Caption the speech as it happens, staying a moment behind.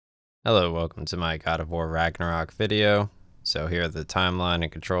Hello, welcome to my God of War Ragnarok video. So here are the timeline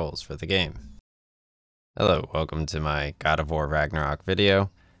and controls for the game. Hello, welcome to my God of War Ragnarok video.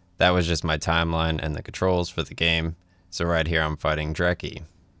 That was just my timeline and the controls for the game. So right here I'm fighting Dreki.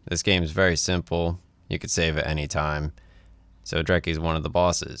 This game is very simple. You could save at any time. So Dreki is one of the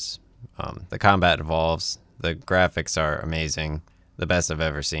bosses. The combat evolves. The graphics are amazing. The best I've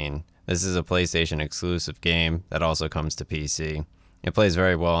ever seen. This is a PlayStation exclusive game that also comes to PC. It plays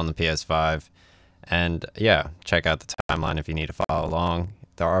very well on the PS5, and yeah, check out the timeline if you need to follow along.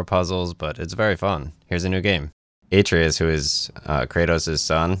 There are puzzles, but it's very fun. Here's a new game. Atreus, who is Kratos'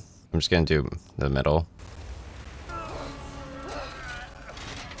 son. I'm just gonna do the middle.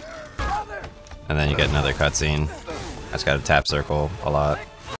 And then you get another cutscene. I just gotta tap circle a lot.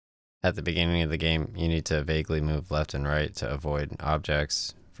 At the beginning of the game, you need to vaguely move left and right to avoid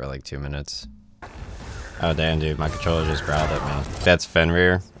objects for like 2 minutes. Oh damn dude, my controller just growled at me. That's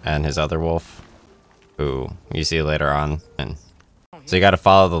Fenrir and his other wolf, who you see later on. And so you gotta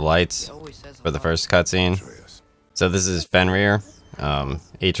follow the lights for the first cutscene. So this is Fenrir.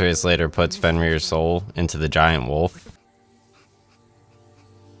 Atreus later puts Fenrir's soul into the giant wolf.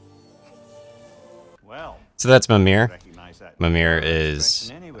 So that's Mimir. Mimir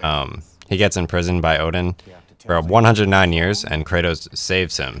is, he gets imprisoned by Odin for 109 years and Kratos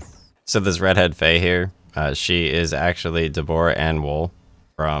saves him. So this redhead Fae here, she is actually Deborah Ann Wool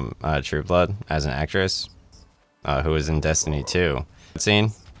from True Blood as an actress, who is in Destiny 2.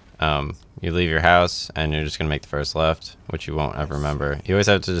 Scene, you leave your house and you're just gonna make the first left, which you won't ever remember. You always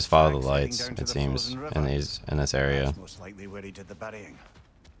have to just follow the lights, it seems, in this area. Most likely where he did the burying.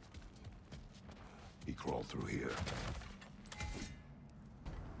 He crawled through here.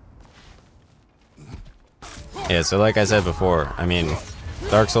 Yeah, so like I said before, I mean,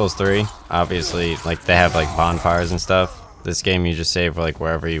 Dark Souls 3, obviously, like, they have, like, bonfires and stuff. This game, you just save, like,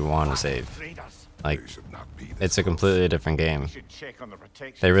 wherever you want to save. Like, it's a completely different game.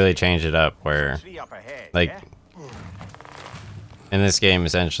 They really changed it up where, like, in this game,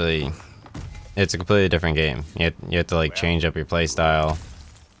 essentially, it's a completely different game. You have to, like, change up your playstyle.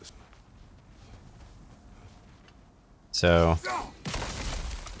 So,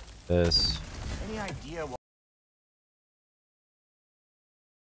 this...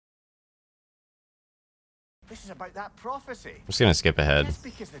 This is about that prophecy. I'm just gonna skip ahead. Just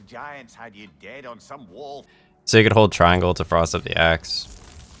because the giants had you dead on some wall. So you could hold triangle to frost up the axe.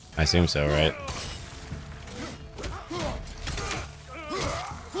 I assume so, right?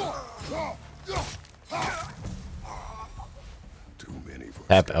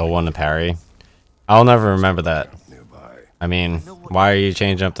 Tap L1 to parry. I'll never remember that. I mean, why are you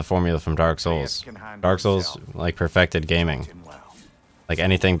changing up the formula from Dark Souls? Dark Souls, like, perfected gaming. Like,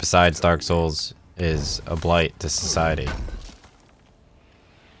 anything besides Dark Souls is a blight to society.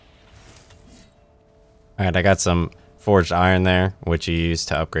 Alright, I got some forged iron there, which you use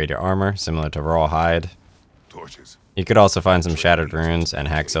to upgrade your armor, similar to raw hide. You could also find some shattered runes and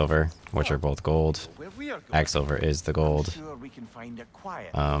hack silver, which are both gold. Hack silver is the gold.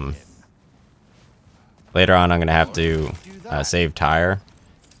 Later on, I'm gonna have to save Tyre.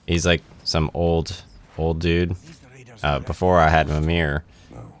 He's like some old dude. Before I had Mimir,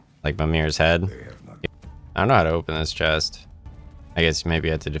 like Mimir's head. I don't know how to open this chest. I guess maybe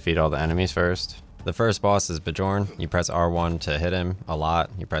you have to defeat all the enemies first. The first boss is Bjorn. You press R1 to hit him a lot.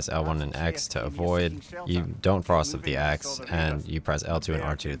 You press L1 and X to avoid. You don't frost up the axe, and you press L2 and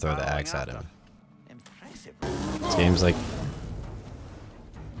R2 to throw the axe at him. This game's like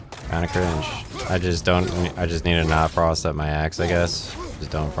kind of cringe. I just need to not frost up my axe, I guess.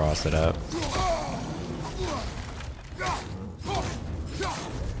 Just don't frost it up.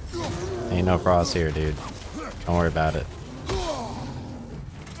 Ain't no frost here, dude. Don't worry about it.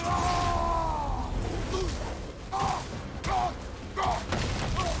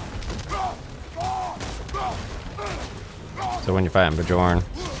 So when you're fighting Bjorn,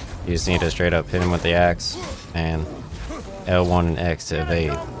 you just need to straight up hit him with the axe and L1 and X to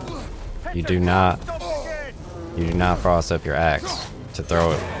evade. You do not frost up your axe to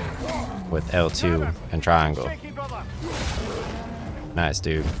throw it with L2 and triangle. Nice,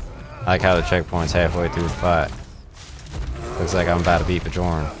 dude. I like how the checkpoint's halfway through the fight. Looks like I'm about to beat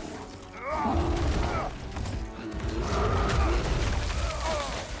Bjorn.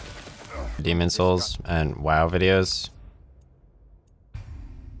 Demon Souls and WoW videos.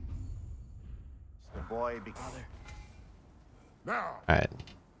 Alright,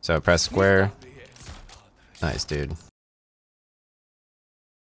 so press square. Nice, dude.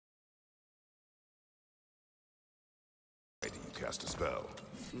 Did you cast a spell?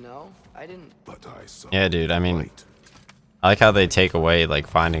 No, I didn't. But I saw. Yeah, dude, I mean, I like how they take away like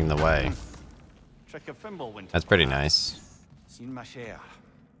finding the way. Trick of Fimbulwinter. That's pretty nice. Seen my share.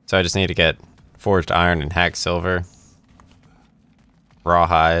 So I just need to get forged iron and hacked silver,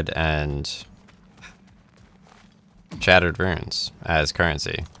 rawhide, and shattered runes as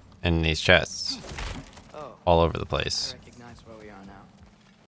currency in these chests all over the place. I recognize where we are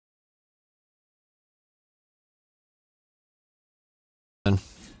now.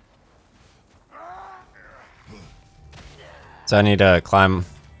 So I need to climb.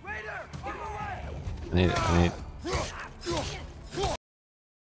 I need.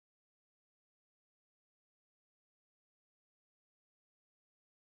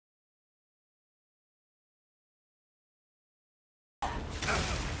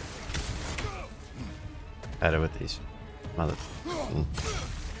 At it with these mother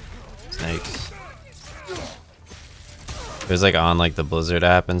snakes. It was like on like the Blizzard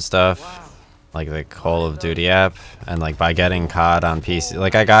app and stuff, like the Call of Duty app, and like by getting COD on PC,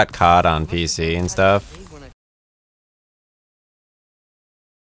 like I got COD on PC and stuff.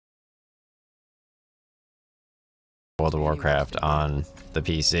 World of Warcraft on the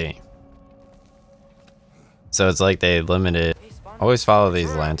PC. So it's like they limited. Always follow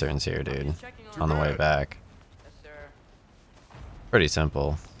these lanterns here, dude, on the way back. Pretty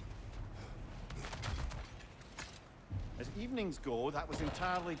simple. As evenings go, that was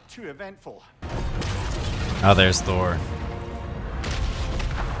entirely too eventful. Oh, there's Thor.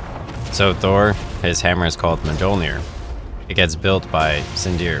 So Thor, his hammer is called Mjolnir. It gets built by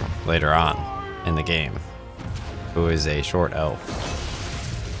Sindri later on in the game, who is a short elf.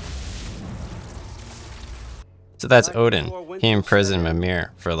 So that's Odin. He imprisoned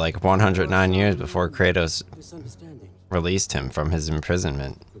Mimir for like 109 years before Kratos released him from his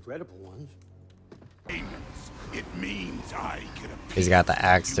imprisonment. It means I can He's got the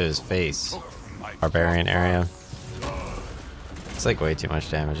axe to his face. Barbarian area. It's like way too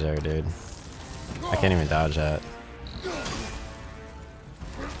much damage there, dude. I can't even dodge that.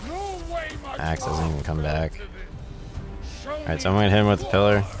 Axe doesn't even come back. Alright, so I'm gonna hit him with the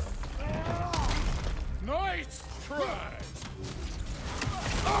pillar.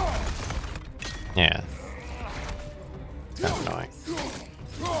 Yeah. It's kind of annoying.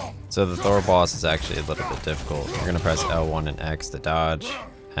 So the Thor boss is actually a little bit difficult. You're gonna press L1 and X to dodge,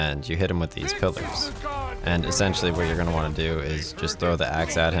 and you hit him with these pillars. And essentially what you're gonna want to do is just throw the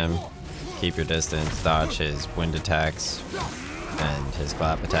axe at him, keep your distance, dodge his wind attacks and his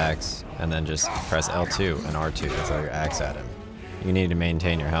clap attacks, and then just press L2 and R2 to throw your axe at him. You need to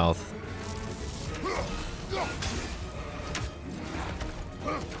maintain your health.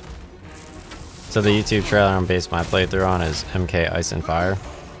 So the YouTube trailer I'm based my playthrough on is MK Ice and Fire.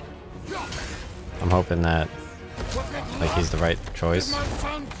 I'm hoping that like he's the right choice.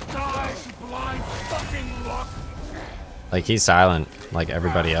 Like he's silent like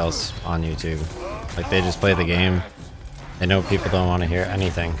everybody else on YouTube. Like they just play the game. They know people don't want to hear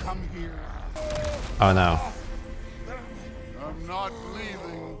anything. Oh no.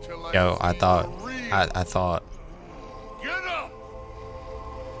 Yo, I thought. I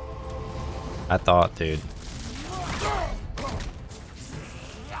thought, dude.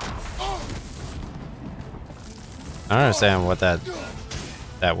 I don't understand what that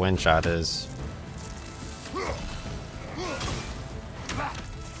wind shot is.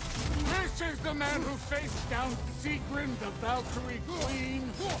 This is the man who faced down Sigrun, the Valkyrie Queen.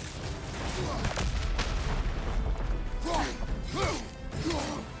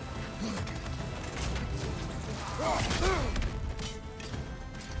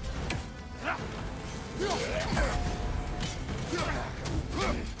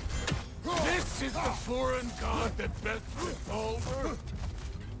 This is the foreign god that best revolver.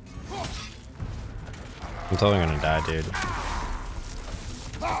 I'm totally gonna die, dude.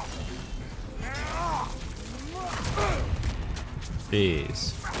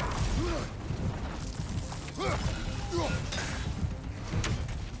 Jeez.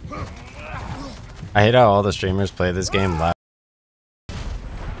 I hate how all the streamers play this game live.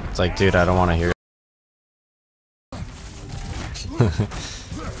 It's like, dude, I don't want to hear.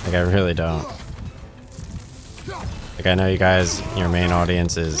 Like, I really don't. Like, I know you guys, your main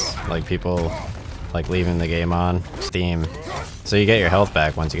audience is like people like leaving the game on Steam, so you get your health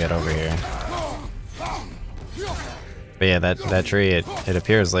back once you get over here. But yeah, that tree, it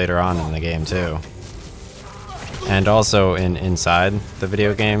appears later on in the game too. And also inside the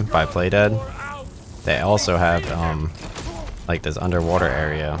video game by Playdead, they also have like this underwater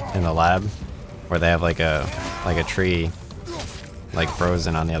area in the lab where they have like a tree like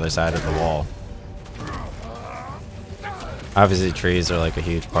frozen on the other side of the wall. Obviously trees are like a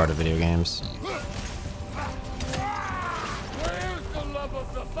huge part of video games.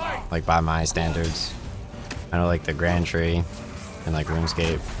 like by my standards. I know like the Grand Tree and like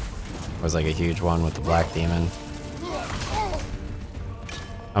RuneScape was like a huge one with the Black Demon.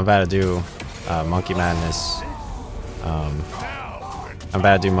 I'm about to do Monkey Madness. I'm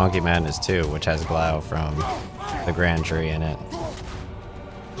about to do Monkey Madness 2, which has Glacial from the Grand Tree in it.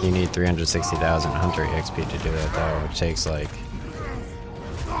 You need 360,000 Hunter XP to do it though, which takes like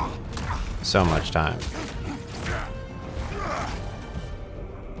so much time.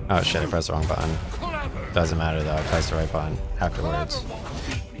 Oh shit, I pressed the wrong button. Doesn't matter though, I pressed the right button afterwards.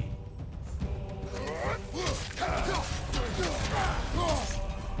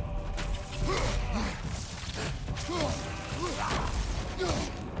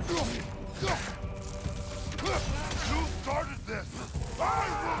 You started this! I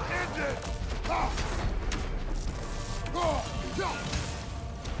will end it!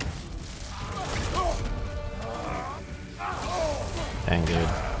 Dang, dude.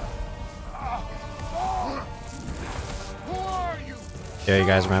 Who are you? Yeah, you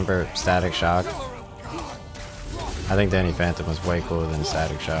guys remember Static Shock? I think Danny Phantom was way cooler than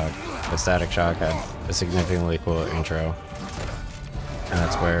Static Shock. But Static Shock had a significantly cooler intro. And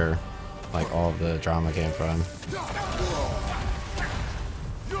that's where like all of the drama came from.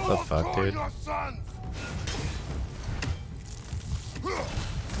 What the fuck, dude?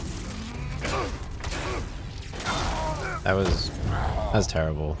 That was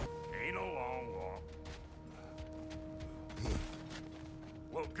terrible. Ain't a long walk.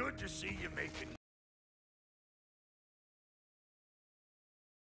 Well, good to see you making.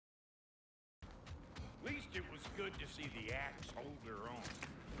 At least it was good to see the axe hold their own.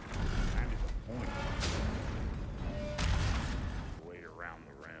 Kind of the point. Way around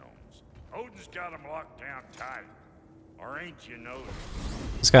the realms. Odin's got them locked down tight. Or ain't you noticed?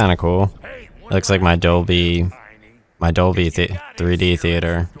 It's kind of cool. Hey, It looks like my Dolby 3D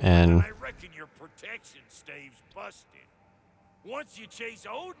theater and I reckon your protection stave's busted. Once you chase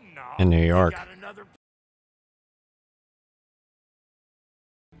Odin off, in New you York. got another.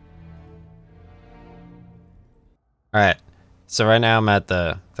 Alright, so right now I'm at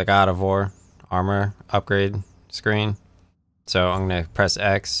the God of War armor upgrade screen. So I'm going to press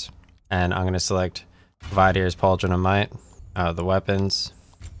X and I'm going to select Vidar's Pauldron of Might, the weapons,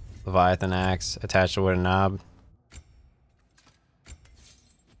 Leviathan Axe, attached to wooden knob.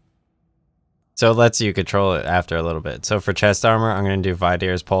 So it lets you control it after a little bit. So for chest armor, I'm going to do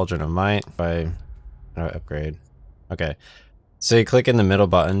Vidar's Pauldron of Might by upgrade. Okay, so you click in the middle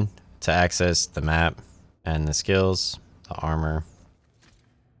button to access the map and the skills, the armor.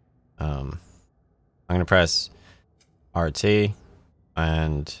 I'm going to press RT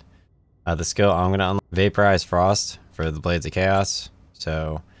and the skill I'm going to unlock Vaporize Frost for the Blades of Chaos.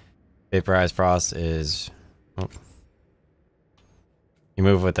 So Vaporize Frost is you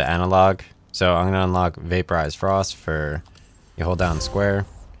move with the analog. So I'm going to unlock Vaporize Frost for you hold down square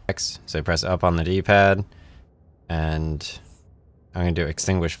X. So you press up on the D-pad and I'm going to do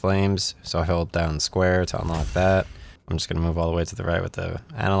Extinguish Flames. So I hold down square to unlock that. I'm just going to move all the way to the right with the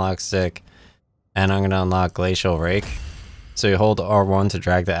analog stick. And I'm going to unlock Glacial Rake. So you hold R1 to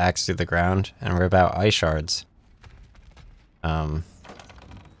drag the axe through the ground and rip out ice shards.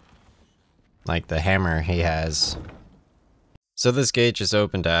 Like the hammer he has. So this gate just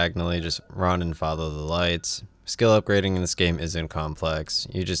open diagonally, just run and follow the lights. Skill upgrading in this game isn't complex,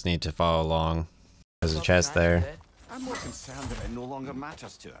 you just need to follow along. There's a chest there. I'm more concerned that it no longer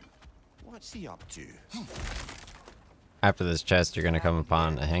matters to him. What's he up to? After this chest, you're going to come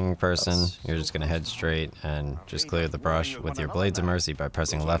upon a hanging person. You're just going to head straight and just clear the brush with your Blades of Mercy by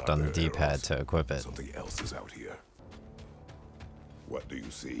pressing left on the D-pad to equip it. Something else is out here. What do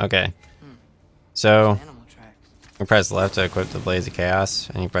you see? Okay. So, Animal tracks. you press left to equip the Blades of Chaos,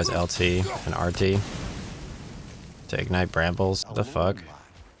 and you press LT and RT to ignite brambles. What the fuck?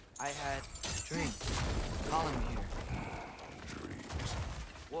 I had a dream. Calling me here. Dreams.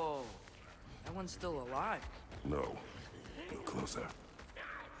 Whoa. That one's still alive. No. Look closer.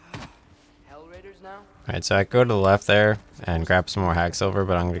 Hell Raiders now? Alright, so I go to the left there and grab some more hack silver,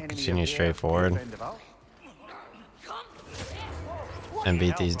 but I'm going to continue straight forward and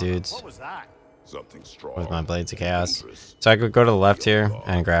beat these dudes What was that? Something strong. with my Blades of Chaos. So I could go to the left here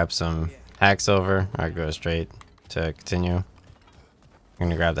and grab some hack silver, or I could go straight to continue. I'm going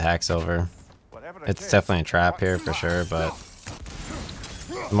to grab the hack silver. Whatever It's is, definitely a trap here for sure, but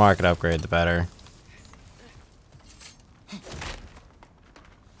the more I could upgrade, the better.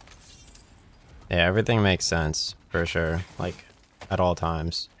 Yeah, everything makes sense for sure, like at all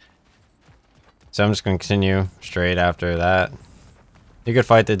times. So I'm just going to continue straight after that. You could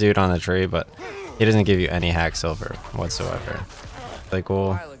fight the dude on the tree, but he doesn't give you any hack silver whatsoever. Really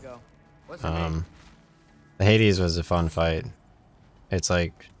cool. What's it mean? The Hades was a fun fight. It's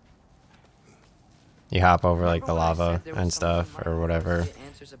like you hop over like the lava and stuff or whatever.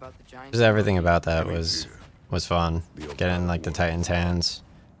 Just everything about that was fun. Getting like the Titan's hands,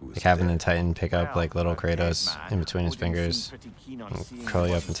 like having the Titan pick up like little Kratos in between his fingers, and curl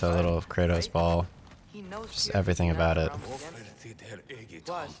you up into a little Kratos ball. Just everything about it.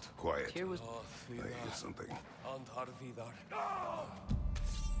 Quiet. Here was I hear something.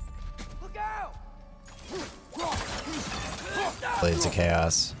 Look out! Blades of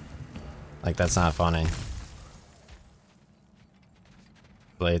Chaos. Like, that's not funny.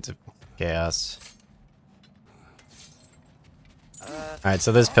 Blades of Chaos. Alright,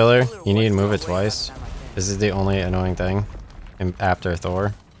 so this pillar, you need to move it twice. This is the only annoying thing after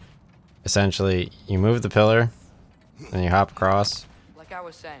Thor. Essentially, you move the pillar, and you hop across, Like I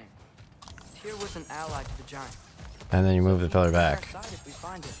was saying, Tyr was an ally to the giant. and then you move the pillar back. Outside if we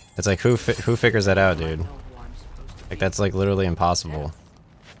find it. It's like, who figures that out, dude? Know who I'm supposed to Like, be. that's like literally impossible.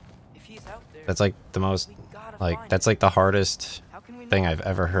 If he's out there, That's like the most, we gotta like, find that's him. like the hardest How can we thing know? I've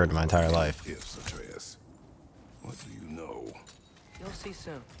ever heard in my entire life. Yes, Atreus. What do you know? You'll see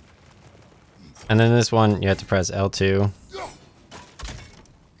soon. And then this one, you have to press L2.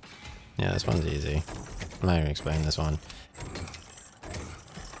 Yeah, this one's easy. I'm not even explaining this one.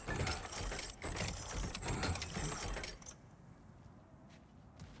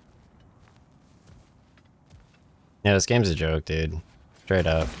 Yeah, this game's a joke, dude. Straight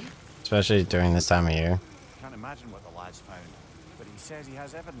up. Especially during this time of year. Can't imagine what the lad's found, but he says he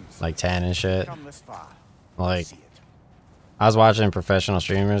has evidence. Like 10 and shit. Come this far. Like, See it. I was watching professional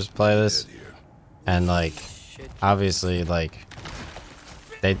streamers play this, Dead here. and like, Shit. obviously, like,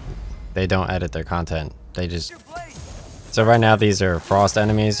 they don't edit their content. They just... So right now these are frost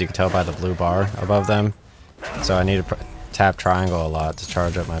enemies. You can tell by the blue bar above them. So I need to tap triangle a lot to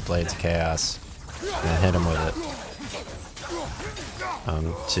charge up my Blades of Chaos and then hit them with it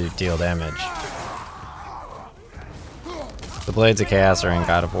to deal damage. The Blades of Chaos are in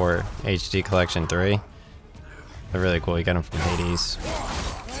God of War HD Collection 3. They're really cool. You get them from Hades.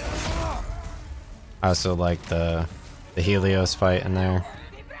 I also like the Helios fight in there.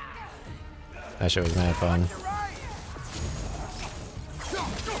 That shit was mad fun.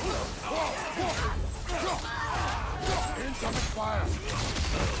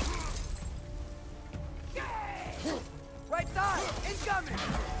 Right side, incoming.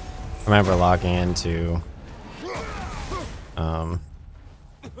 I remember logging into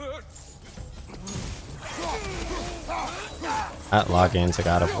not logging into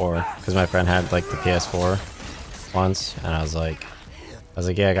God of War because my friend had like the PS4 once, and I was like,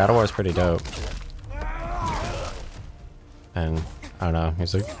 yeah, God of War is pretty dope. And I don't know,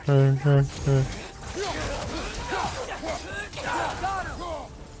 he's like,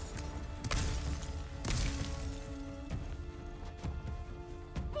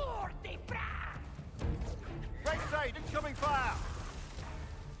 Right side, incoming fire.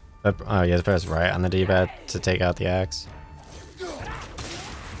 oh, you have to press right on the D-pad to take out the axe.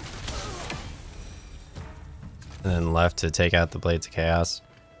 And then left to take out the Blades of Chaos.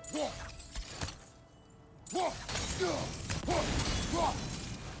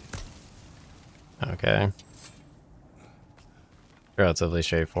 Okay. Relatively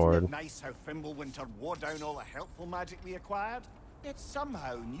straightforward. Nice how Fimbulwinter wore down all the helpful magic we acquired. Yet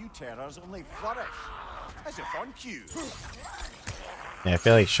somehow new terrors only flourish. As if on cue. Yeah, I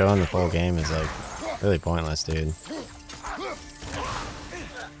feel like showing the full game is like really pointless, dude.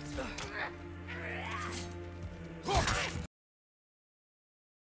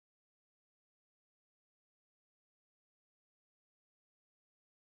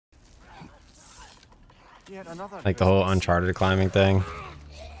 Yet another Like the whole Uncharted climbing thing.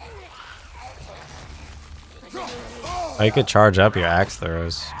 Oh, you could charge up your axe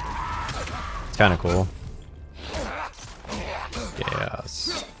throws. It's kind of cool.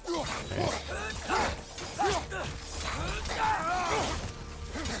 Yes.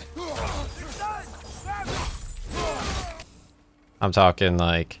 I'm talking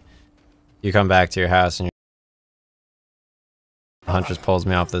like you come back to your house and Huntress pulls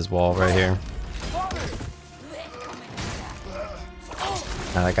me off this wall right here.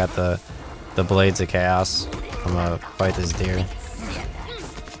 And I got the Blades of Chaos. I'm gonna fight this deer.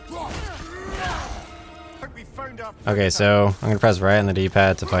 Okay, so I'm gonna press right on the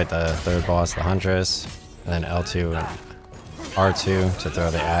D-pad to fight the third boss, the Huntress, and then L2 and R2 to throw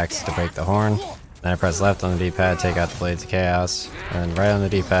the axe to break the horn. Then I press left on the D-pad, take out the Blades of Chaos, and then right on the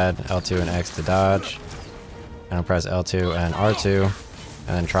D-pad, L2 and X to dodge. And I'll press L2 and R2, and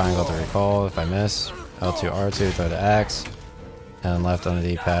then triangle to recall if I miss. L2, R2, throw the axe, and then left on the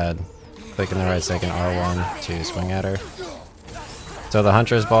D-pad, clicking the right stick and R1 to swing at her. So the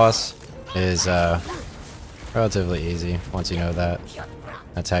Huntress boss is relatively easy once you know that.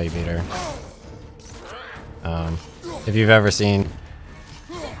 That's how you beat her. If you've ever seen,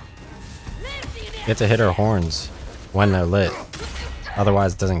 you have to hit her horns when they're lit,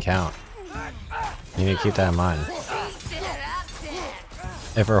 otherwise it doesn't count. You need to keep that in mind.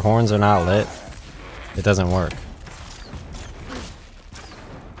 If her horns are not lit, it doesn't work.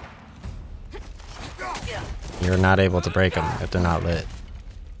 You're not able to break them if they're not lit.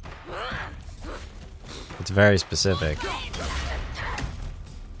 It's very specific.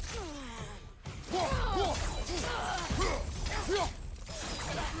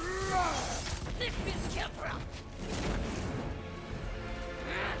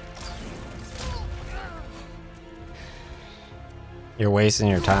 You're wasting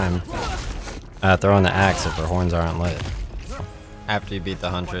your time throwing the axe if her horns aren't lit. After you beat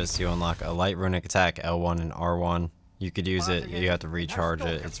the Huntress, you unlock a light runic attack, L1 and R1. You could use it, you have to recharge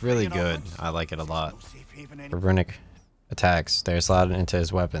it. It's really good. I like it a lot. For runic attacks, they're slotted into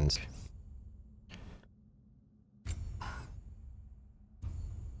his weapons.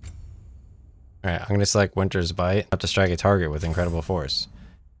 Alright, I'm going to select Winter's Bite. Have to strike a target with incredible force.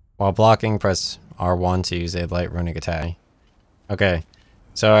 While blocking, press R1 to use a light runic attack. Okay,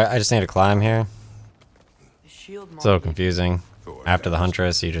 so I just need to climb here. It's a little confusing. After the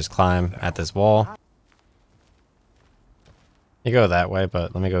Huntress, you just climb at this wall. You go that way,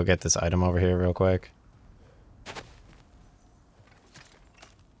 but let me go get this item over here real quick.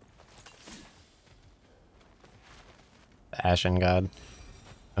 The Ashen God.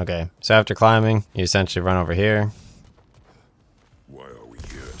 Okay, so after climbing, you essentially run over here. Why are we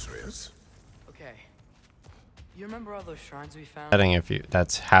here, Atreus? Okay. You remember all those shrines we found?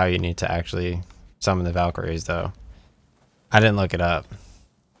 That's how you need to actually summon the Valkyries, though. I didn't look it up.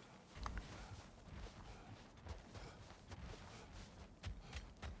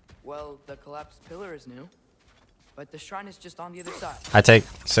 Well, the collapsed pillar is new, but the shrine is just on the other side.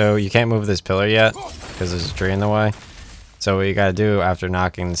 So you can't move this pillar yet because there's a tree in the way. So what you gotta do after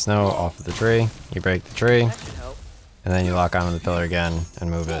knocking the snow off of the tree, you break the tree, and then you lock onto the pillar again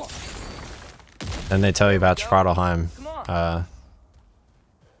and move it. Then they tell you about Svartalheim,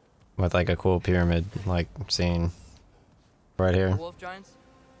 with like a cool pyramid like scene right here. The wolf giants?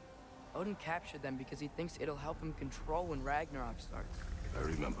 Odin captured them because he thinks it'll help him control when Ragnarok starts. I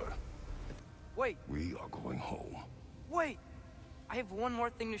remember. Wait, We are going home. wait! I have one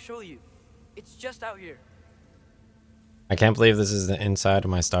more thing to show you. It's just out here. I can't believe this is the inside of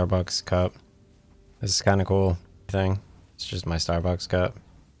my Starbucks cup. This is kind of cool thing. It's just my Starbucks cup.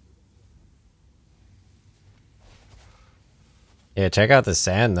 Yeah, check out the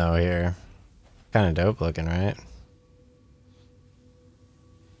sand though here. Kind of dope looking, right?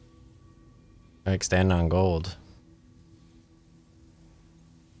 Like standing on gold.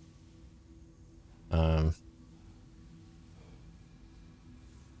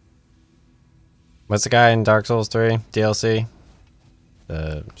 What's the guy in Dark Souls 3 DLC?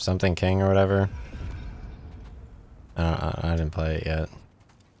 The something king or whatever. I didn't play it yet.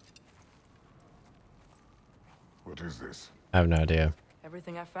 What is this? I have no idea.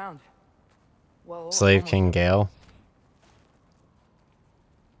 Everything I found. Well, Slave almost King everything. Gale.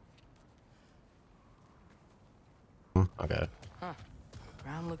 Okay. Huh.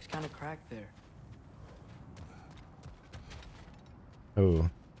 Ground looks kind of cracked there. Ooh.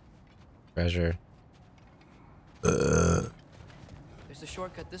 Treasure. There's a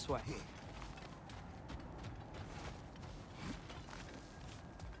shortcut this way.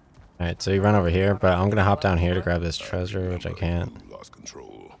 Alright, so you run over here, but I'm gonna hop down here to grab this treasure, which I can't. You lost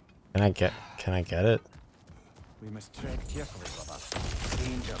control. Can I get it? We must tread carefully, brother.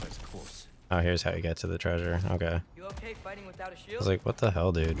 Danger is close. Oh, here's how you get to the treasure. Okay. You okay fighting without a I shield? was like, what the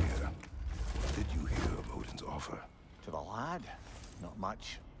hell, dude? Yeah. Did you hear of Odin's offer? To the lad, not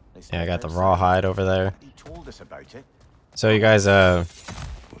much. They Yeah, I got the said rawhide over there. he told us about it. So you guys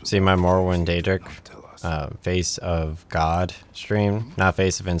see my Morrowind Daedric Tell us. Face of God stream? Not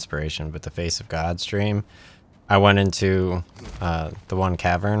Face of Inspiration, but the Face of God stream. I went into the one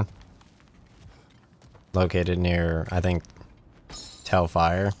cavern located near, I think,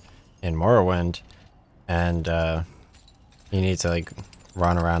 Telfire in Morrowind, and you need to like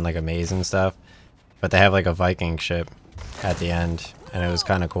run around like a maze and stuff. But they have like a Viking ship at the end, and it was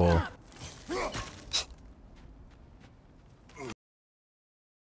kind of cool.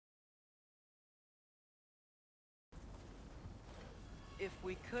 If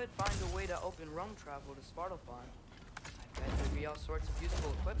we could find a way to open roam travel to Svartalheim, I bet there'd be all sorts of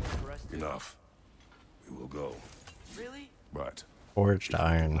useful equipment for us to... Enough. We will go. Really? But Forged If you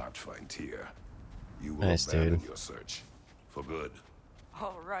iron. do not find Tyr, you will Nice, abandon dude. your search for good.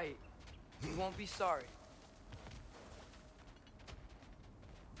 All right. You won't be sorry.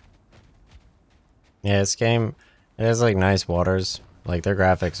 Yeah, this game, it has like nice waters. Like their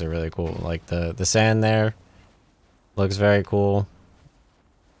graphics are really cool. Like the sand there looks very cool.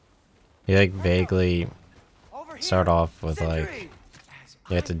 You like vaguely Over here. start off with like Sindri!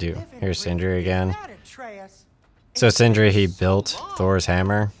 you have to do. Here's Sindri again. So Sindri, he built Thor's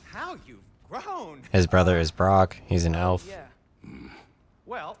hammer. How you've grown. His brother is Brock. He's an elf. Yeah.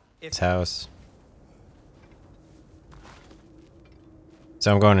 Well, if His house.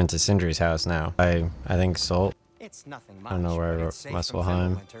 So I'm going into Sindri's house now. I think Salt. it's nothing much. I don't know where I but wrote it's safe from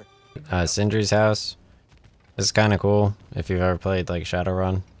Muspelheim. Fiddlewinter. Sindri's house. This is kind of cool if you've ever played like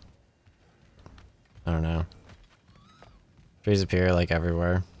Shadowrun. I don't know. Trees appear like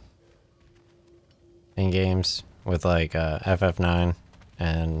everywhere in games with like FF9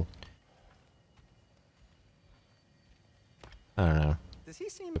 and I don't know. Does he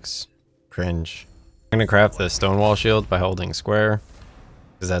seem Looks cringe. I'm gonna craft the Stonewall shield by holding square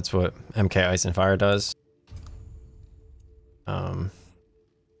because that's what MK Ice and Fire does.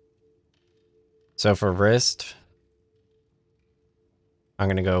 So for wrist, I'm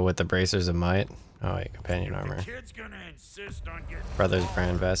gonna go with the Bracers of Might. Oh wait, companion armor. The kid's gonna insist on getting Brothers involved.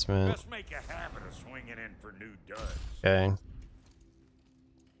 brand Vestment. Let's make a habit of swinging in for new duds. Okay.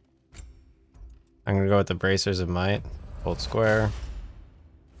 I'm gonna go with the Bracers of Might. Hold square.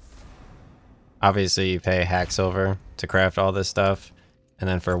 Obviously, you pay hack silver to craft all this stuff. And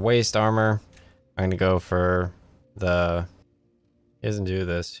then for waist armor, I'm gonna go for the... He doesn't do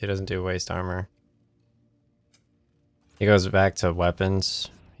this. He doesn't do waist armor. He goes back to weapons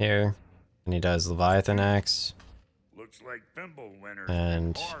here. And he does Leviathan Axe. Looks like Thimblewinter's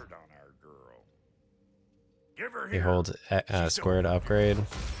And hard on our girl. Give her he here. holds square to upgrade.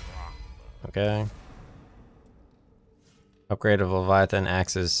 Okay. Upgrade of Leviathan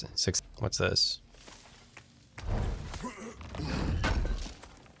Axes 6. What's this?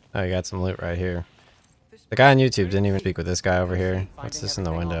 Oh, you got some loot right here. The guy on YouTube didn't even speak with this guy over here. What's this in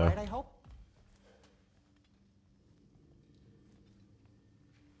the window?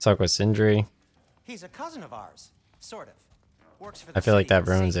 Talk with Sindri. He's a cousin of ours, sort of. Works for the I feel like city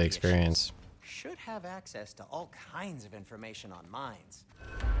that on ruins the safety experience. issues. Should have access to all kinds of information on mines.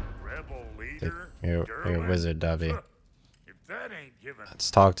 Rebel leader. You're a Derlin? wizard, Dubby. If that ain't given,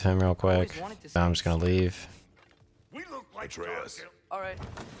 Let's talk to him real quick. Always wanted to Now I'm see just gonna leave. we look like Atreus. Garfield. All right.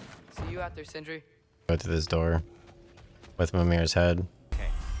 See you out there, Sindri. Go to this door with Mimir's head. Okay.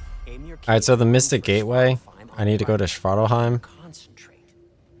 Aim your Alright, so the key Mystic for Gateway. Svartalfheim I need to go to on Svartalfheim. Concentrate.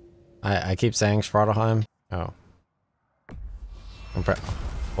 I keep saying Svartalfheim. Oh.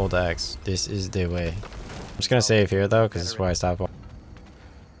 Hold X. This is the way. I'm just gonna save here though, because this is where I stop.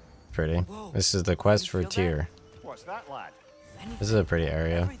 Pretty. This is the quest for Tyr. What's that, lad? This is a pretty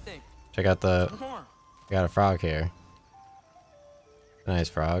area. Everything. Check out the. More. I got a frog here. Nice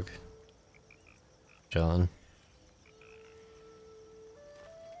frog. Chilling.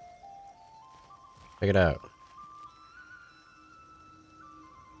 Check it out.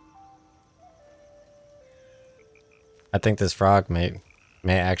 I think this frog may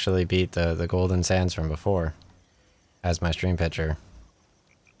actually beat the golden sands from before as my stream picture.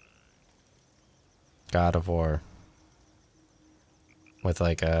 God of War with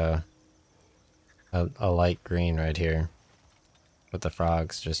like a light green right here with the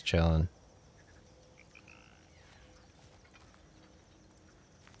frogs just chilling.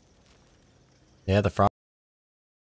 Yeah, the frog